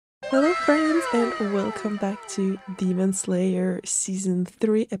Hello, friends, and welcome back to Demon Slayer Season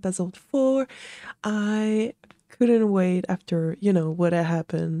 3, Episode 4. I couldn't wait after, what had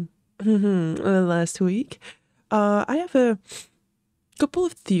happened last week. I have a couple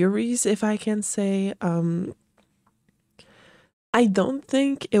of theories, if I can say. I don't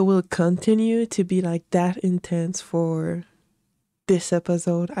think it will continue to be like that intense for this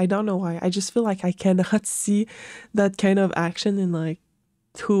episode. I don't know why. I just feel like I cannot see that kind of action in like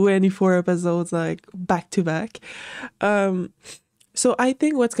 24 episodes like back to back. Um so I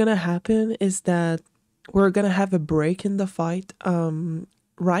think what's gonna happen is that we're gonna have a break in the fight.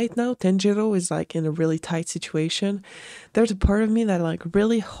 Right now Tenjiro is like in a really tight situation. There's a part of me that like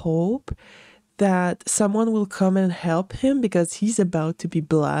really hope that someone will come and help him because he's about to be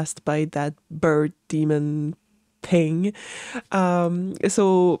blasted by that bird demon thing.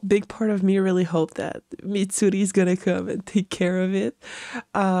 So big part of me really hope that Mitsuri's gonna come and take care of it.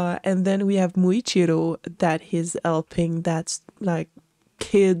 And then we have Muichiro that he's helping that's like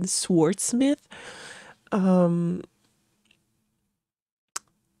kid swordsmith. Um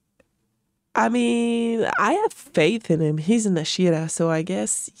I mean, I have faith in him. He's an Ashira, so I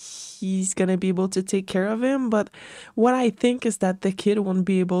guess he's gonna be able to take care of him. But what I think is that the kid won't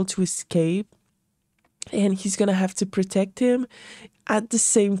be able to escape and he's gonna have to protect him at the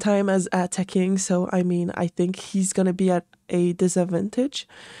same time as attacking. So I mean, I think he's gonna be at a disadvantage.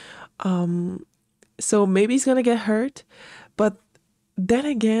 So maybe he's gonna get hurt, but then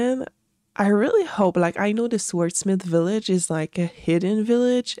again, I really hope, like, I know the swordsmith village is like a hidden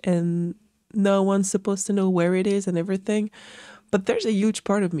village and no one's supposed to know where it is and everything, but there's a huge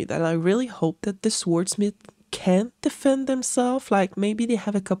part of me that I really hope that the swordsmith can't defend themselves. Like maybe they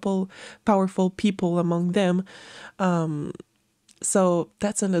have a couple powerful people among them. So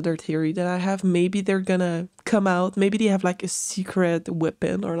that's another theory that I have. Maybe they're gonna come out. Maybe they have like a secret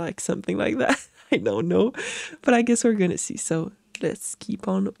weapon or like something like that. I don't know. But I guess we're gonna see. So let's keep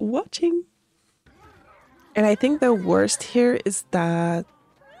on watching. And I think the worst here is that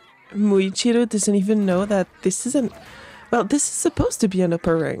Muichiro doesn't even know that this isn't. Well, this is supposed to be an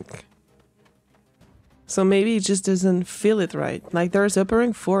upper rank. So maybe he just doesn't feel it right. Like there's upper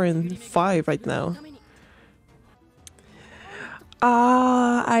rank 4 and 5 right now.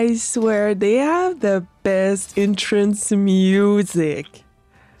 Ah, I swear they have the best entrance music.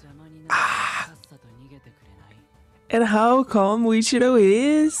 And how calm Muichiro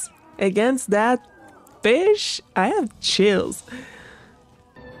is against that fish. I have chills.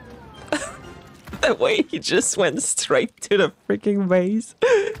 The way he just went straight to the freaking base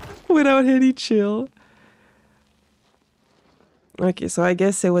without any chill. Okay, so I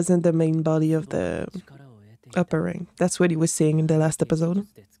guess it wasn't the main body of the upper rank. That's what he was saying in the last episode.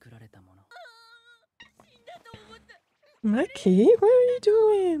 Maki, what are you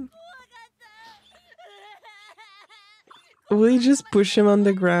doing? Will he just push him on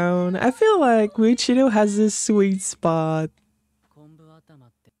the ground? I feel like Muichiro has this sweet spot.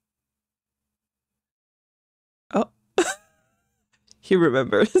 Oh. He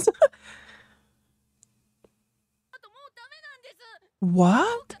remembers.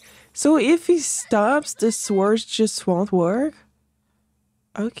 What? So if he stops, the swords just won't work?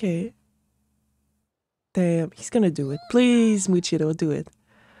 Okay. Damn, he's gonna do it. Please, Muichiro, do it.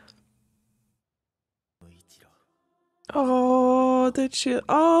 Oh, the chill.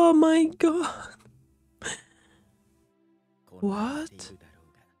 Oh my god. What?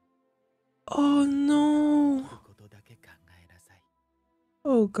 Oh no.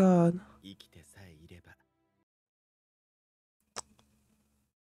 Oh god.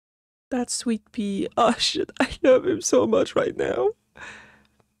 That sweet pea. Oh shit, I love him so much right now.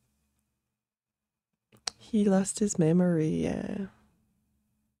 He lost his memory, yeah.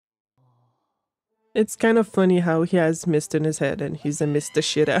 It's kind of funny how he has mist in his head and he's a Mr.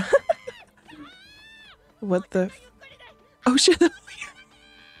 Shida. What the? Oh shit!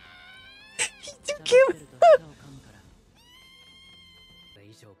 He took him!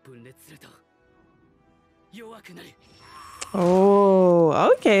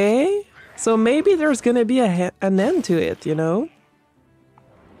 Oh, okay. So maybe there's gonna be an end to it, you know?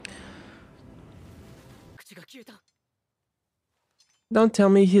 Don't tell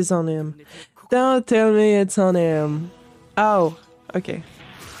me he's on him. Don't tell me it's on him. Oh, okay.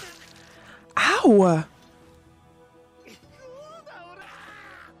 Ow!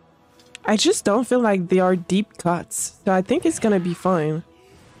 I just don't feel like they are deep cuts. So I think it's gonna be fine.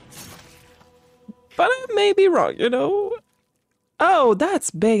 But I may be wrong, you know? Oh,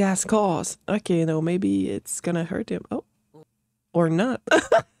 that's big ass claws. Okay, no, maybe it's gonna hurt him. Oh. Or not.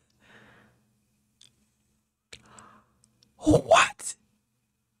 What?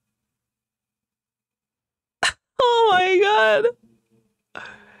 god!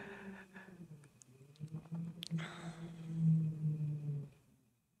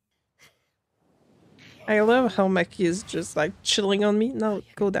 I love how Maki is just like chilling on me. No,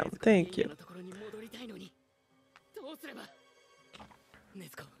 go down. Thank you.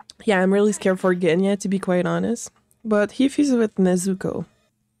 Yeah, I'm really scared for Genya, to be quite honest. But he feels with Nezuko.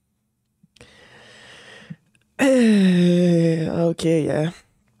 Okay, yeah.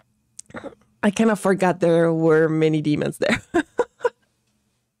 I kind of forgot there were many demons there.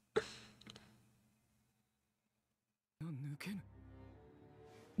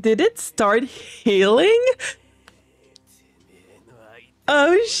 Did it start healing?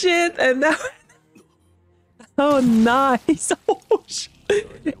 Oh shit, and now... Oh, nice. Oh, shit.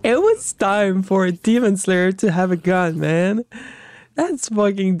 It was time for a Demon Slayer to have a gun, man. That's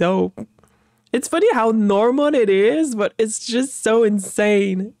fucking dope. It's funny how normal it is, but it's just so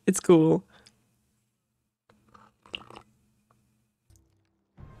insane. It's cool.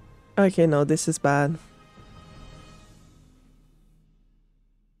 Okay, no, this is bad.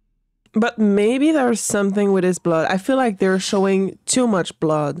 But maybe there's something with his blood. I feel like they're showing too much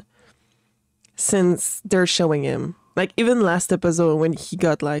blood since they're showing him. Like, even last episode when he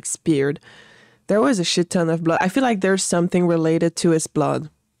got, like, speared, there was a shit ton of blood. I feel like there's something related to his blood.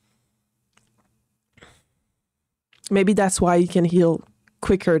 Maybe that's why he can heal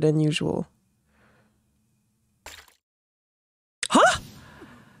quicker than usual. Huh?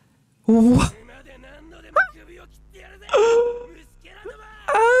 What? Oh!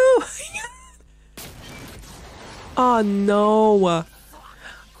 Oh no.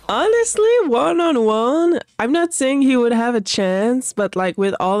 Honestly, one-on-one, I'm not saying he would have a chance, but like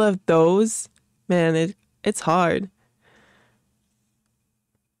with all of those, man, it's hard.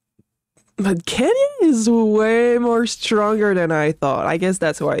 But Kenya is way more stronger than I thought. I guess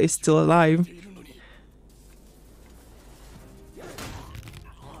that's why he's still alive.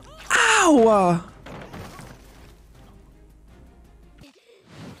 Ow!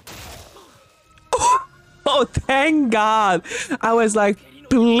 Oh, thank God. I was like,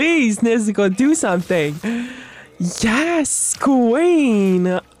 please, Nezuko, do something. Yes,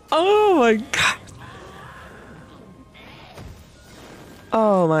 Queen. Oh my God.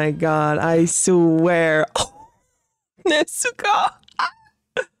 Oh my God, I swear. Oh, Nezuko.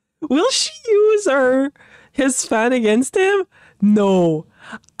 Will she use his fan against him? No.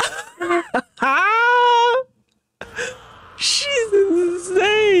 She's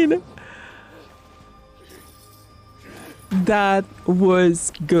insane. That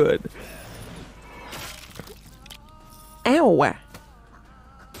was good. Ow.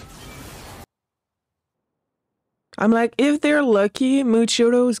 I'm like, if they're lucky,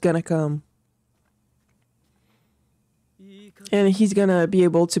 Muchoto is gonna come. And he's gonna be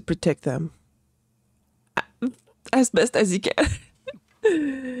able to protect them. As best as he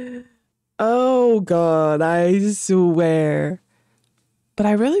can. Oh God, I swear. But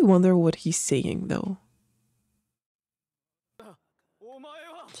I really wonder what he's saying though.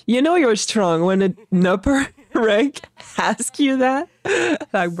 You know you're strong when an upper rank asks you that?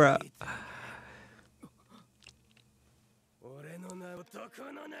 Like, bro.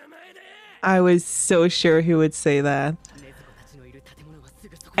 I was so sure he would say that.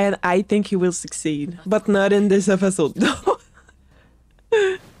 And I think he will succeed. But not in this episode, though.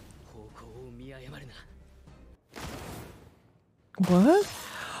 What?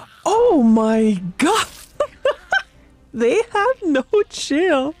 Oh my God! They have no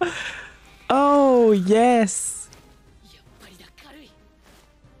chill. Oh, yes.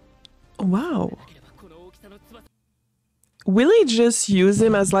 Wow. Will he just use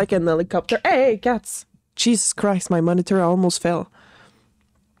him as like an helicopter? Hey, cats. Jesus Christ, my monitor almost fell.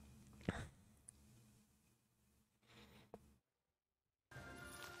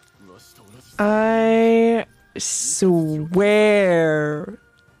 I swear.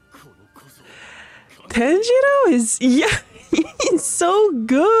 Tanjiro is, yeah, he's so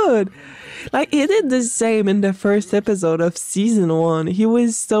good. Like, he did the same in the first episode of season 1. He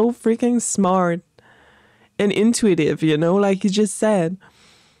was so freaking smart and intuitive, you know, like he just said.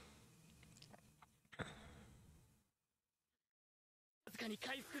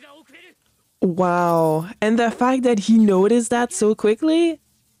 Wow. And the fact that he noticed that so quickly.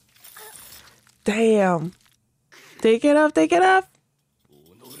 Damn. Take it off, take it off.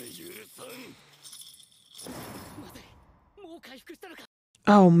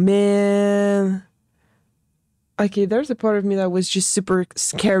 Oh man. Okay, there's a part of me that was just super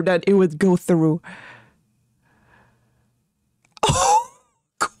scared that it would go through. Oh,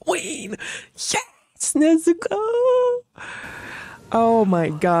 Queen! Yes, Nezuko! Oh my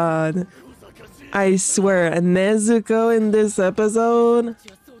God. I swear, Nezuko in this episode,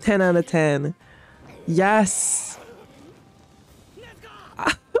 10 out of 10. Yes.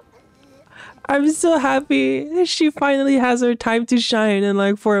 I'm so happy she finally has her time to shine in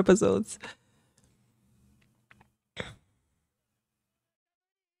like 4 episodes.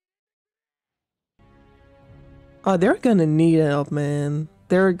 Oh, they're gonna need help, man.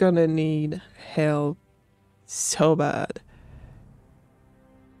 They're gonna need help so bad.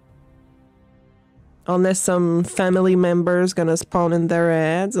 Unless some family members gonna spawn in their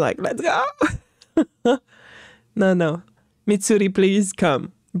heads, like, let's go. No. Mitsuri, please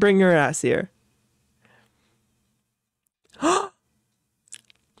come. Bring your ass here.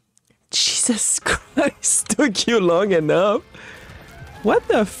 Jesus Christ, took you long enough. What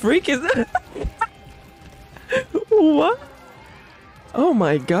the freak is that? What? Oh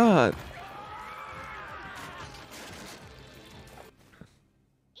my god.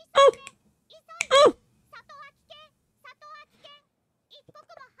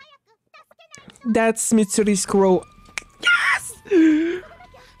 That's Mitsuri's crow. Yes!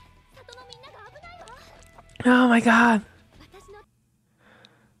 Oh my god.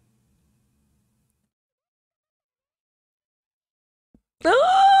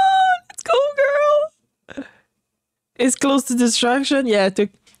 Oh, let's go, girl. It's close to destruction. Yeah,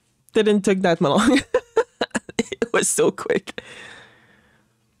 didn't take that long. It was so quick.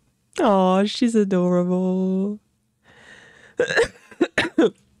 Oh, she's adorable.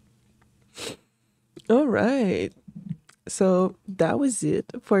 All right. So that was it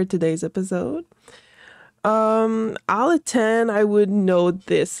for today's episode. Out of 10, I would note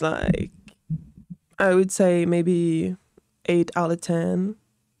this like I would say maybe 8 out of 10.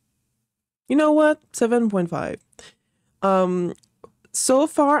 You know what? 7.5. So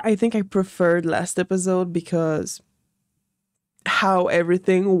far I think I preferred last episode because how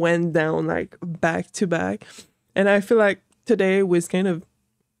everything went down like back to back. And I feel like today was kind of,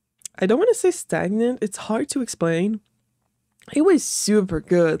 I don't want to say stagnant. It's hard to explain. It was super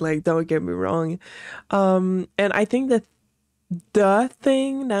good, like don't get me wrong. And I think that the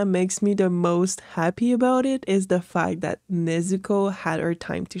thing that makes me the most happy about it is the fact that Nezuko had her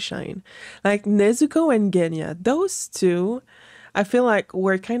time to shine. Like Nezuko and Genya, those two, I feel like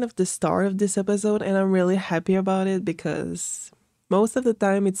were kind of the star of this episode, and I'm really happy about it because most of the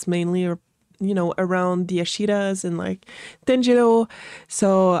time it's mainly around the Ashiras and like Tenjiro.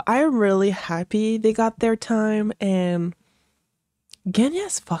 So I'm really happy they got their time, and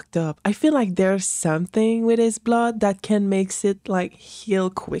Genya's fucked up. I feel like there's something with his blood that can makes it like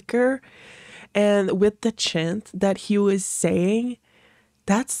heal quicker. And with the chant that he was saying,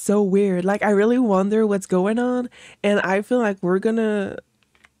 that's so weird. Like I really wonder what's going on, and I feel like we're gonna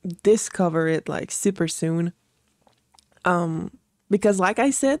discover it like super soon. Because like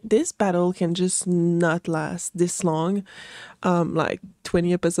I said, this battle can just not last this long, like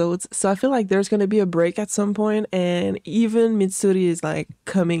 20 episodes. So I feel like there's gonna be a break at some point, and even Mitsuri is like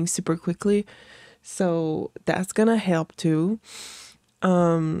coming super quickly, so that's gonna help too.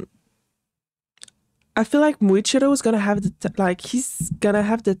 I feel like Muichiro is gonna have he's gonna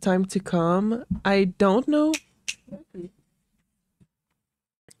have the time to come. I don't know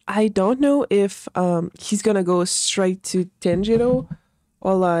if he's gonna go straight to Tenjiro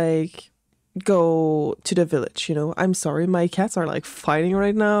or like go to the village, you know. I'm sorry, my cats are like fighting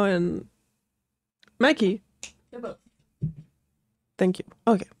right now, and Mikey. Thank you.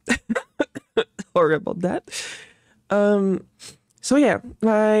 Okay. Sorry about that. So yeah,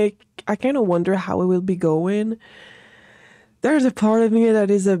 like I kind of wonder how it will be going. There's a part of me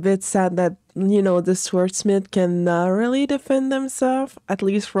that is a bit sad that, the swordsmith cannot really defend themselves, at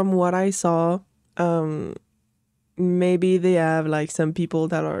least from what I saw. Maybe they have like some people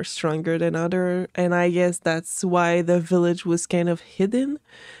that are stronger than other, and I guess that's why the village was kind of hidden,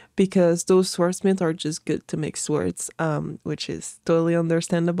 because those swordsmiths are just good to make swords, which is totally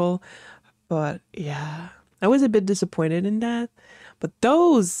understandable. But yeah, I was a bit disappointed in that. But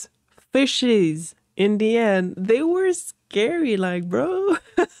those fishes, in the end, they were scary, like, bro.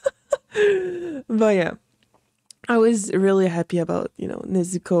 But yeah, I was really happy about,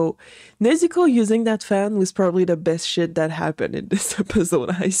 Nezuko. Nezuko using that fan was probably the best shit that happened in this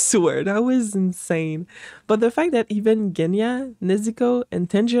episode. I swear, that was insane. But the fact that even Genya, Nezuko, and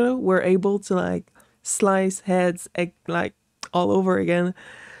Tenjiro were able to like slice heads like all over again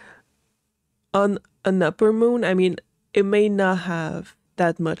on an upper moon, I mean, it may not have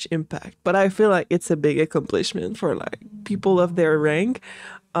that much impact, but I feel like it's a big accomplishment for like people of their rank.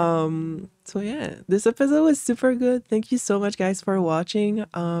 So yeah, this episode was super good. Thank you so much guys for watching,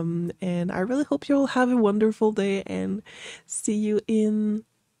 and I really hope you'll have a wonderful day, and see you in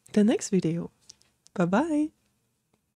the next video. Bye bye.